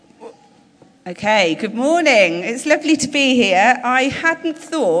Okay, good morning. It's lovely to be here. I hadn't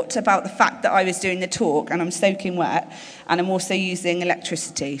thought about the fact that I was doing the talk and I'm soaking wet and I'm also using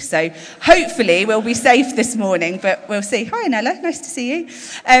electricity. So hopefully we'll be safe this morning, but we'll see. Hi, Nella. Nice to see you.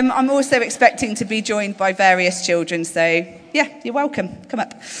 I'm also expecting to be joined by various children, so yeah, you're welcome. Come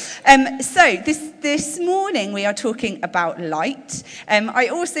up. So this morning we are talking about light. I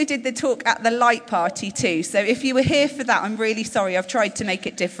also did the talk at the light party too. So if you were here for that, I'm really sorry. I've tried to make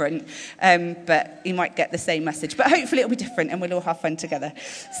it different, but you might get the same message. But hopefully it'll be different and we'll all have fun together.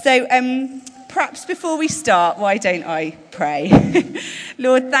 So perhaps before we start, why don't I pray?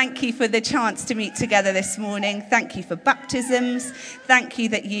 Lord, thank you for the chance to meet together this morning. Thank you for baptisms. Thank you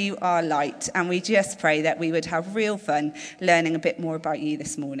that you are light. And we just pray that we would have real fun learning a bit more about you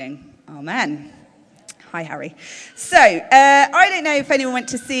this morning. Amen. Hi, Harry. So, I don't know if anyone went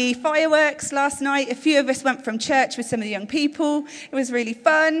to see fireworks last night. A few of us went from church with some of the young people. It was really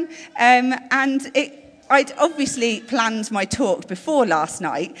fun. I'd obviously planned my talk before last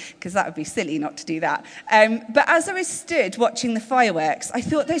night, because that would be silly not to do that. But as I was stood watching the fireworks, I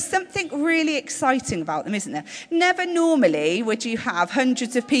thought there's something really exciting about them, isn't there? Never normally would you have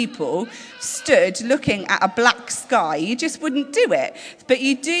hundreds of people stood looking at a black sky. You just wouldn't do it. But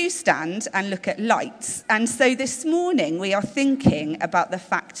you do stand and look at lights. And so this morning we are thinking about the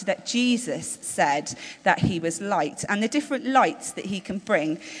fact that Jesus said that he was light and the different lights that he can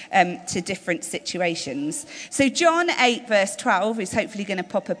bring to different situations. So John 8 verse 12 is hopefully going to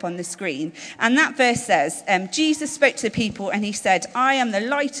pop up on the screen. And that verse says, Jesus spoke to the people and he said, I am the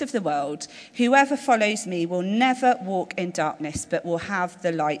light of the world. Whoever follows me will never walk in darkness, but will have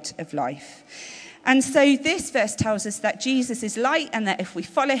the light of life. And so this verse tells us that Jesus is light and that if we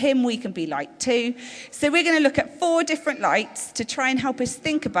follow him, we can be light too. So we're going to look at 4 different lights to try and help us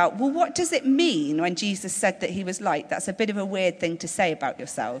think about, well, what does it mean when Jesus said that he was light? That's a bit of a weird thing to say about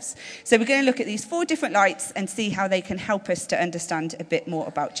yourselves. So we're going to look at these 4 different lights and see how they can help us to understand a bit more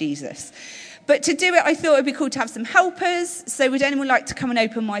about Jesus. But to do it, I thought it would be cool to have some helpers. So would anyone like to come and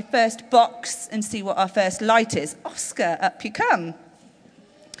open my first box and see what our first light is? Oscar, up you come.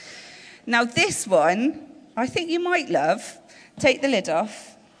 Now this one, I think you might love. Take the lid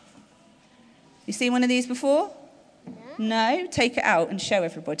off. You seen one of these before? No? Take it out and show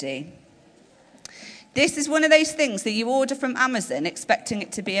everybody. This is one of those things that you order from Amazon expecting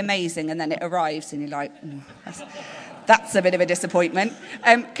it to be amazing and then it arrives and you're like, that's a bit of a disappointment.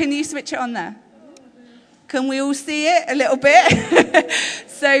 Can you switch it on there? Can we all see it a little bit?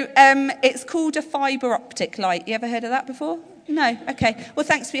 So it's called a fibre optic light. You ever heard of that before? No? Okay. Well,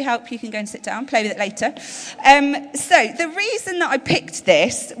 thanks for your help. You can go and sit down, play with it later. So the reason that I picked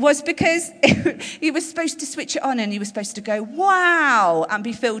this was because you were supposed to switch it on and you were supposed to go, wow, and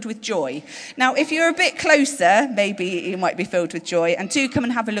be filled with joy. Now, if you're a bit closer, maybe you might be filled with joy, and do come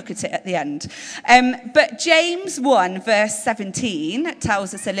and have a look at it at the end. But James 1 verse 17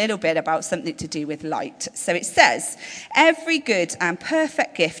 tells us a little bit about something to do with light. So it says, every good and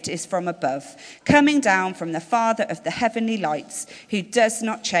perfect gift is from above, coming down from the Father of the heavenly lights, who does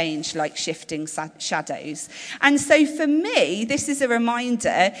not change like shifting shadows. And so for me, this is a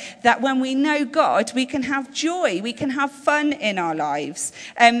reminder that when we know God, we can have joy, we can have fun in our lives.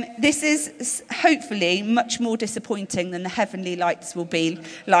 This is hopefully much more disappointing than the heavenly lights will be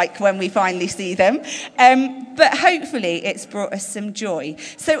like when we finally see them. But hopefully it's brought us some joy.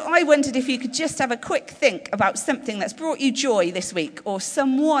 So I wondered if you could just have a quick think about something that's brought you joy this week, or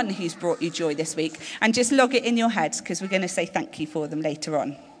someone who's brought you joy this week, and just log it in your head, because we're going to say thank you for them later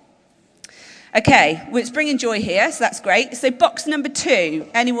on. Okay, well, it's bringing joy here, so that's great. So box number 2,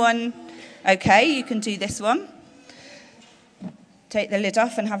 anyone? Okay, you can do this one. Take the lid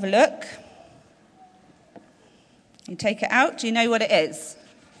off and have a look. You take it out. Do you know what it is?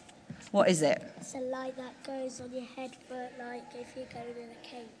 What is it? It's a light that goes on your head for, like, if you're going in a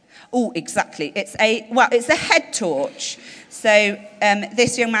cave. Oh, exactly. It's a head torch. So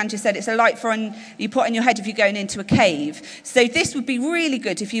this young man just said it's a light you put on your head if you're going into a cave. So this would be really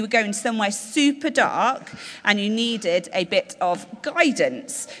good if you were going somewhere super dark and you needed a bit of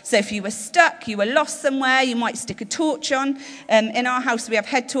guidance. So if you were stuck, you were lost somewhere, you might stick a torch on. In our house we have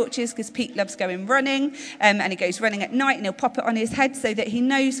head torches because Pete loves going running, and he goes running at night and he'll pop it on his head so that he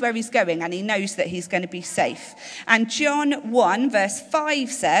knows where he's going and he knows that he's going to be safe. And John 1 verse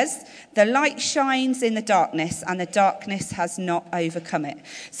 5 says, the light shines in the darkness and the darkness has not overcome it.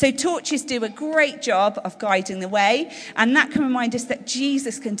 So torches do a great job of guiding the way, and that can remind us that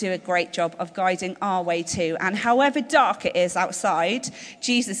Jesus can do a great job of guiding our way too. And however dark it is outside,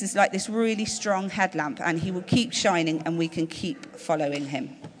 Jesus is like this really strong headlamp and he will keep shining and we can keep following him.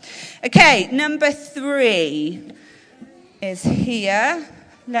 Okay, number 3 is here.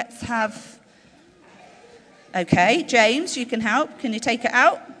 Let's have Okay, James, you can help. Can you take it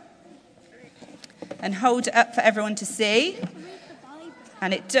out? And hold it up for everyone to see.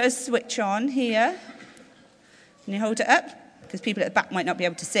 And it does switch on here. Can you hold it up? Because people at the back might not be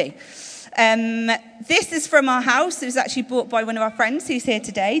able to see. This is from our house. It was actually bought by one of our friends who's here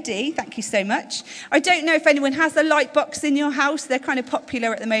today, Dee. Thank you so much. I don't know if anyone has a light box in your house. They're kind of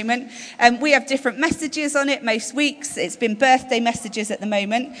popular at the moment. We have different messages on it most weeks. It's been birthday messages at the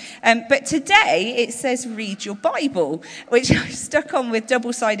moment. But today it says read your Bible, which I stuck on with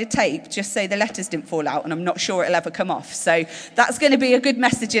double-sided tape just so the letters didn't fall out, and I'm not sure it'll ever come off. So that's going to be a good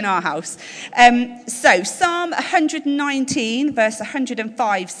message in our house. So Psalm 119 verse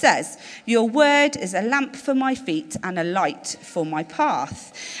 105 says, "Your word is a lamp for my feet and a light for my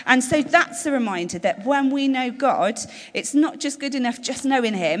path." And so that's a reminder that when we know God, it's not just good enough just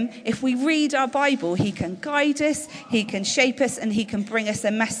knowing him. If we read our Bible, he can guide us, he can shape us, and he can bring us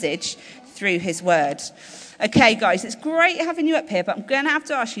a message through his word. Okay, guys, it's great having you up here, but I'm going to have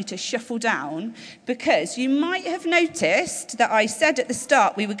to ask you to shuffle down because you might have noticed that I said at the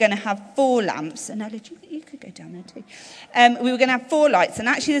start we were going to have 4 lamps. And Ella, you could go down there too. We were going to have 4 lights, and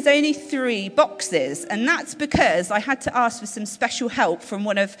actually there's only 3 boxes. And that's because I had to ask for some special help from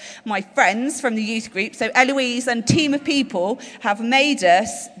one of my friends from the youth group. So Eloise and a team of people have made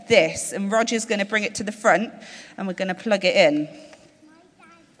us this, and Roger's going to bring it to the front, and we're going to plug it in.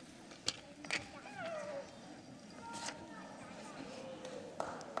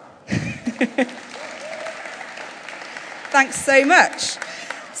 Thanks so much.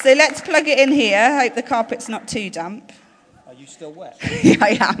 So let's plug it in here. I hope the carpet's not too damp. Are you still wet? Yeah,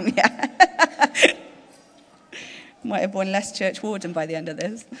 I am, yeah. Might have one less church warden by the end of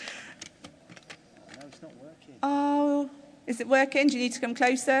this. No, it's not working. Oh, is it working? Do you need to come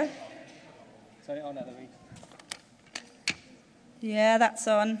closer? Turn it on, Eloise. Yeah, that's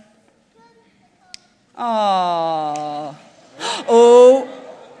on. Oh. Oh.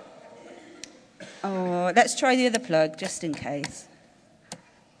 Oh, let's try the other plug, just in case.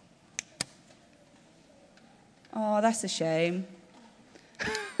 Oh, that's a shame.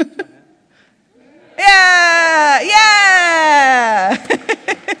 Yeah!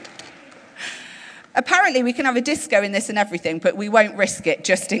 Apparently we can have a disco in this and everything, but we won't risk it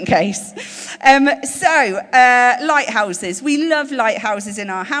just in case. Lighthouses. We love lighthouses in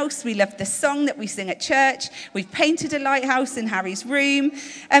our house. We love the song that we sing at church. We've painted a lighthouse in Harry's room.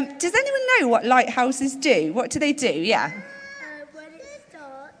 Does anyone know what lighthouses do? What do they do? Yeah. When it's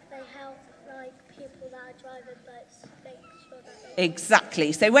dark, they help people that are driving boats make sure that they...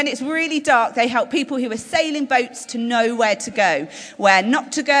 Exactly. So when it's really dark, they help people who are sailing boats to know where to go, where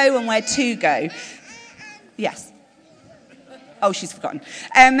not to go and where to go. Yes. Oh, she's forgotten.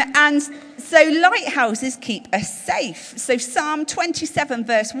 And so lighthouses keep us safe. So Psalm 27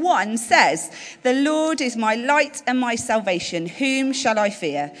 verse 1 says, "The Lord is my light and my salvation. Whom shall I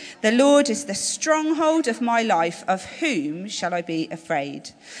fear? The Lord is the stronghold of my life. Of whom shall I be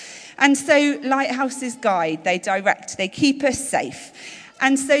afraid?" And so lighthouses guide, they direct, they keep us safe.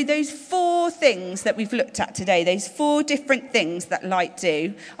 And so those 4 things that we've looked at today, those 4 different things that light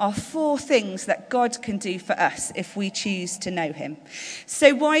do, are 4 things that God can do for us if we choose to know him.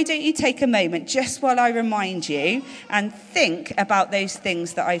 So why don't you take a moment just while I remind you and think about those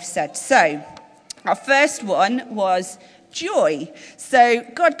things that I've said. So our first one was joy. So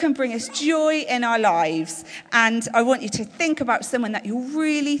God can bring us joy in our lives. And I want you to think about someone that you're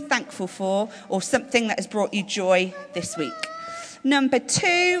really thankful for or something that has brought you joy this week. Number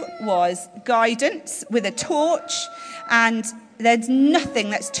 2 was guidance with a torch, and there's nothing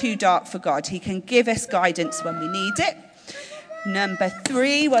that's too dark for God. He can give us guidance when we need it. Number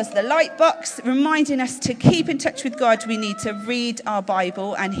 3 was the light box, reminding us to keep in touch with God. We need to read our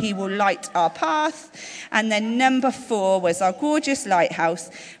Bible and he will light our path. And then number 4 was our gorgeous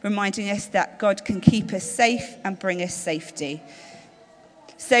lighthouse, reminding us that God can keep us safe and bring us safety.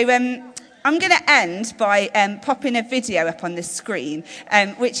 So I'm going to end by popping a video up on the screen,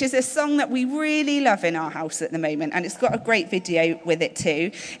 which is a song that we really love in our house at the moment, and it's got a great video with it too.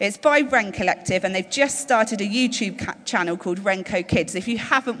 It's by Wren Collective, and they've just started a YouTube channel called Renco Kids. If you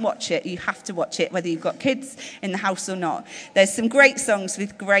haven't watched it, you have to watch it, whether you've got kids in the house or not. There's some great songs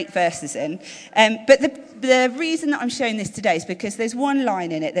with great verses in. But the reason that I'm showing this today is because there's one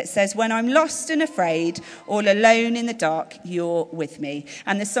line in it that says, "When I'm lost and afraid, all alone in the dark, you're with me."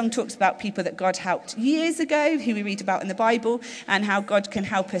 And the song talks about people that God helped years ago, who we read about in the Bible, and how God can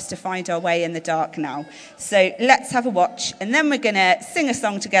help us to find our way in the dark now. So let's have a watch, and then we're going to sing a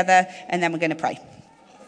song together, and then we're going to pray.